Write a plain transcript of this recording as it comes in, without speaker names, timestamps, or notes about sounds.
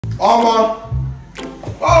Oh,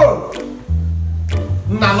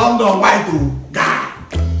 na London white oh, guy.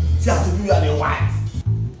 See as if you are the white.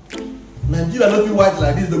 Nigeria no be white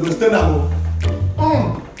like this, they go stay now.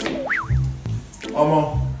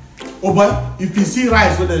 Oh boy, if you see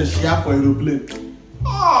rice when they share for aeroplane,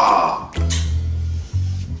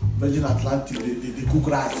 Virgin Atlantic, they cook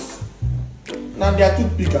rice. Now they are too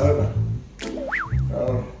big, however.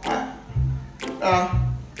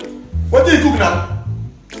 What do you cook now?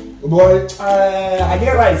 Oh boy, I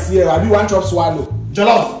get rice here. I be one chop swallow.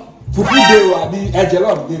 Jollof. Fufu day, I be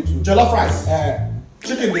jollof day too. Jollof rice.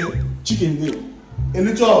 Chicken day. Chicken day. A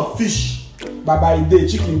little of fish. Baba day,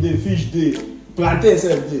 chicken day, fish day, plantain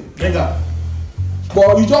self day. Nigga.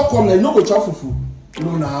 But you just come and no go chop fufu.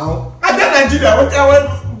 No now. I get Nigeria. What I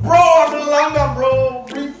went, bro, I'm London, bro.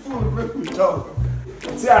 Bring food, make we talk.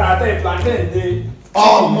 See, I tell you, plantain day.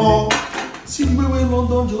 Oh, see the way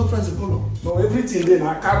London jollof rice is color. No, everything there,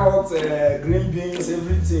 na carrots, green beans,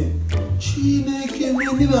 everything. Chineke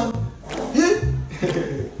menina.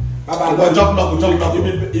 Baba, go jump knock.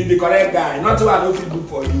 You be correct guy. Not what I don't feel good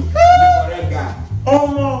for you. You be correct guy.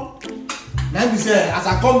 Now be say, as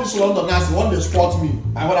I come this London now, see one they spot me.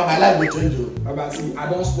 I want my life will change. Baba, see, I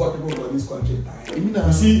don't spot people for this country.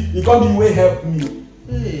 You see, you can't be way help me.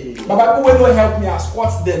 Hey. Baba, people will not help me. I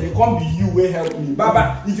squat them. You can't be you will help me.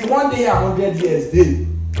 Baba, if you want day 100 years, day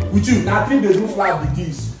with you, now 3 bedroom flat with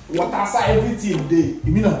this, water side everything day.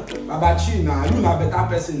 You mean now? Baba, chill now. You na better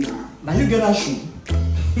person now. Now you get that shoe.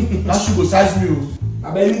 That shoe go size me.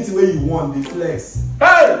 Baba, anything way you want, they flex.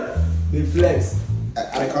 Hey, they flex.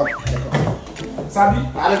 I come. Sabi?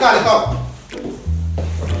 I come.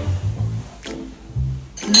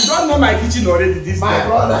 You don't know my kitchen already. This my time.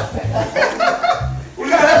 Brother. We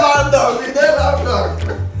dey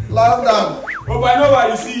London. Oh, but I know why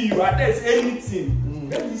you see you. I test anything.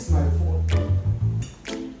 That is my fault.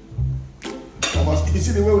 You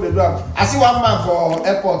see the way they do it. I see one man for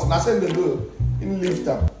airport. And I say they do in lift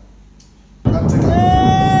am. Can't take it.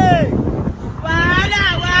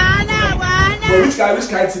 No, which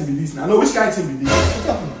kind of thing be this now? No, which kind of thing be this?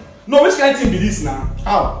 No, which kind of thing be this now?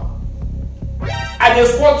 How? I dey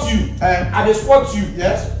spot you. I dey spot you.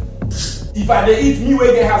 Yes. If I dey eat, me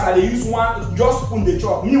wey get house, I dey use one just spoon dey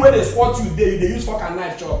chop. Me wey dey spot you dey, you dey use fork and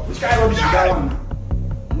knife chop. Which kind of rubbish is that one now?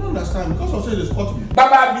 I don't understand because of say they spot me.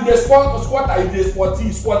 Baba, be the squatter, you dey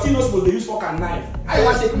sporty. Sporty no suppose dey use fork and knife. I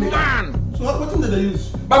want take make am. So what thing did they use?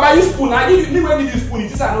 Baba, use spoon. I give you, me wey give you spoon.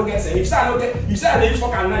 If this I no get sense, if say I no get, if say I dey use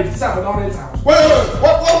fork and knife, this I for don rent house. Wait.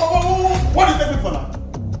 What do you take me for now?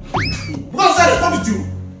 Because I dey with you.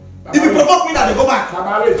 If you provoke me, now they go back.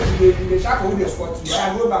 Baba, wait, you dey sharp for who dey spot you.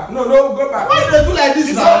 I go back. No, go back. Why they do like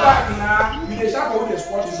this now? Go back now. You dey sharp for who dey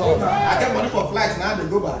spot you. Go back. I get money for flights now. They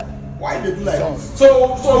go back. Why they do like this?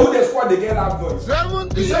 So who dey spot they get that voice?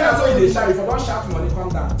 You say that's why you dey shout. If you don't shout money, come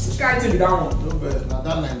down. Which kind of thing be that one? No vex. Now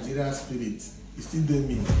that Nigerian spirit is still doing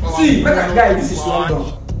me. See, make a guy. This is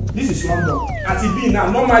London. This is London. As it be now,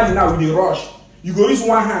 normally now we dey rush. You go use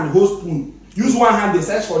one hand hold spoon. Use one hand dey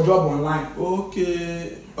search for job online.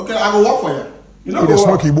 Okay, I go work for you. You know go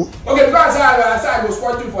work. Okay, because I say I go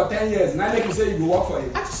squat you for 10 years. Now make you say you go work for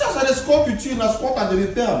it. I just say I dey squat with you in a squat and they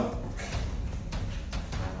repair.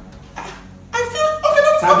 I feel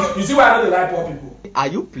okay. You see why I don't like poor people? Are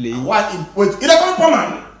you playing? Why? Wait, if they come poor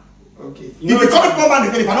man. Okay. If they come poor man,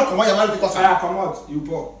 if I don't come out, your life because I come out. You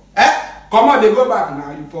poor. Come out. They go back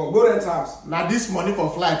now. You poor. Go rent house. Now this money for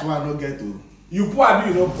flight, why I don't get to? You poor, I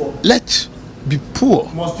mean you no poor. Let's be poor.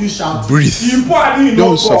 Must you shout? Breathe. You poor, I mean you no poor.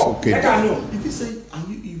 Don't suffocate. Like I know. If you say, are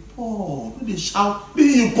you poor? Do they shout?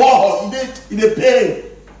 You poor? You dey pay.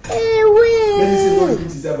 Let me say no repeat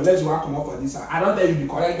yourself, but let's come up for this. I don't tell you the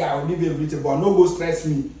correct guy. I will give you everything, but no go stress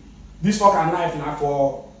me. This fork and knife now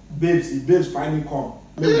for babes. If babes finally come,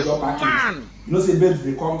 maybe your package. You know say babes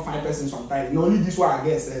they come find person sometimes. No only this one I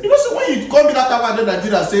guess. You know say when you come in that time in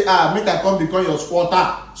Nigeria say make I come become your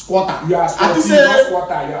squatter. You are squatty, not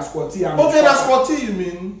squatter. You are squatty. Okay, that's squatty you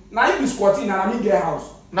mean? Now you be squatty now I mean get house.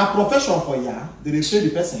 Now profession for ya, did they pay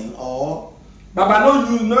the person or? Baba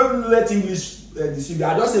no let English deceive you.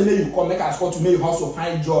 I just say make you come make I squat to make you hustle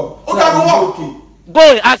find job. Okay, go work. Okay. Go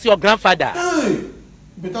and ask your grandfather. Hey.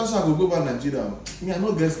 Better say I go back Nigeria. Me I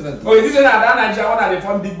no get strength. Oh, this is that Nigeria one that they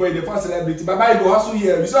form big boy, they form celebrity. Baba, you go hustle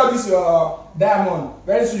here. You saw this your diamond.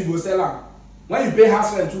 Very soon you go sell am. When you pay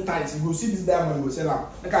house rent 2 times, you go see this diamond, you go sell am.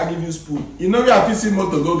 Make I give you spoon. You know where I fit see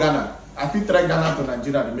motor go Ghana. I fit try Ghana to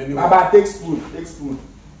Nigeria the many. Baba, take spoon.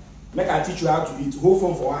 Make I teach you how to eat. Hold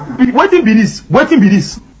phone for one hand. Wetin be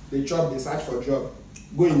this? They chop, they search for job.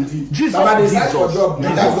 Go indeed. Jesus, Baba, they search for job.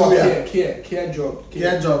 That's Care job.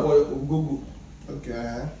 Care job. Or Google.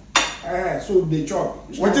 Okay. So they chop.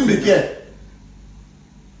 Wetin dey care?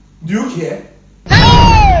 Do you care?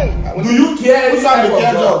 Do you care? Which one dey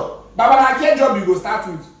care job? Baba, na care job you go start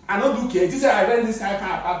with. I no do care. This is I rent this kind of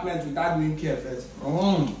apartment without doing care first.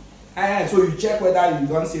 So you check whether you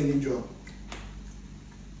don't see any job.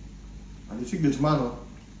 And you fit get man o.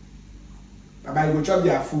 Baba, you go chop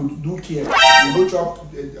their food, do care. You go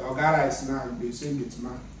chop oga rice now, you dey say get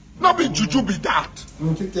man. No be juju be that.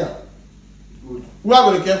 Take care. Good. Who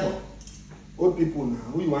are going to care for? Old people now.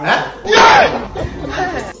 Who you want?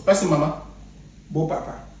 Yeah. Person mama. Bo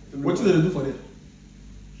papa. What do they do for them?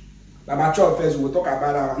 Baba chop first, we'll talk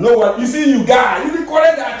about that one. No what you see you guy, you be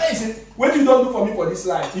correct that thing. What you don't do for me for this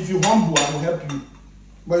life? If you humble, I will help you.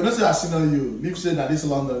 But you know say I see on you. Leave say that this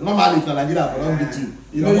London. Normally if Nigeria I don't beat you.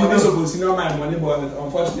 You know you're supposed to see my money, but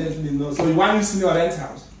unfortunately no. So you want to see your rent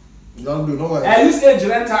house? You don't do no way. This age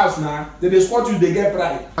rent house now, they squat you, they get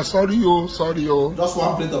pride. Sorry yo. Just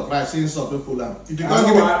one plate of rice, saying something full am. If you can't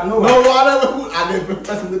give me no, I never put and the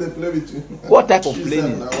person they play with you. What type of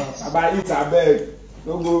playing? About it, I beg.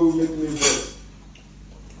 Don't go with me first.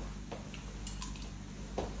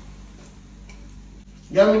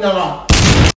 Get me now.